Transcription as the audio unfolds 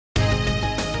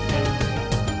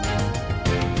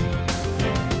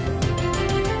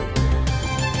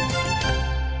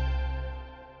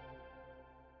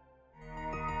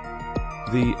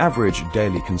The average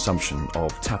daily consumption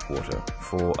of tap water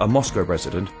for a Moscow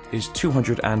resident is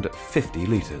 250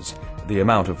 liters. The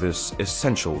amount of this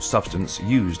essential substance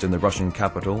used in the Russian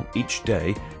capital each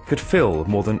day could fill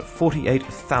more than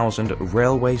 48,000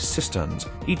 railway cisterns,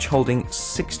 each holding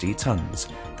 60 tons.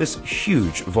 This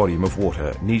huge volume of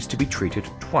water needs to be treated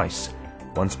twice,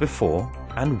 once before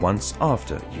and once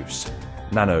after use.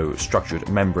 Nanostructured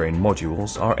membrane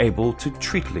modules are able to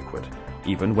treat liquid,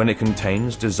 even when it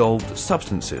contains dissolved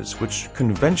substances which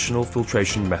conventional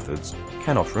filtration methods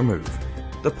cannot remove.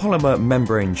 The polymer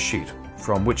membrane sheet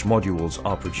from which modules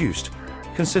are produced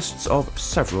consists of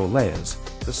several layers.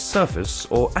 The surface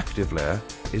or active layer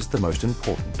is the most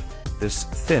important. This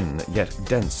thin yet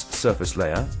dense surface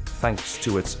layer, thanks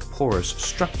to its porous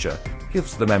structure,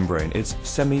 gives the membrane its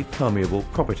semi-permeable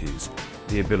properties,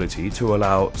 the ability to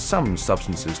allow some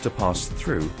substances to pass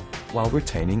through while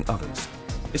retaining others.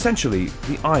 Essentially,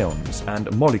 the ions and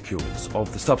molecules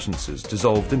of the substances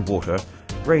dissolved in water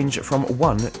range from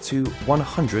 1 to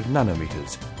 100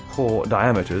 nanometers. Pore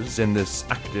diameters in this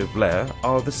active layer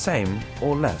are the same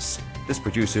or less. This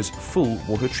produces full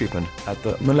water treatment at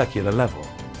the molecular level.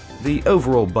 The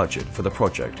overall budget for the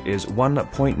project is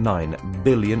 1.9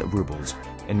 billion rubles,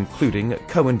 including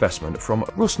co-investment from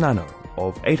RUSNANO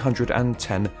of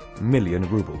 810 million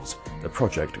rubles. The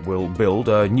project will build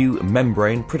a new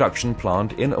membrane production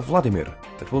plant in Vladimir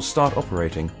that will start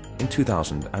operating in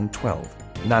 2012.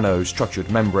 Nanostructured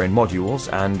membrane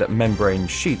modules and membrane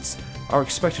sheets are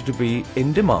expected to be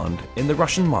in demand in the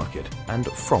Russian market and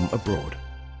from abroad.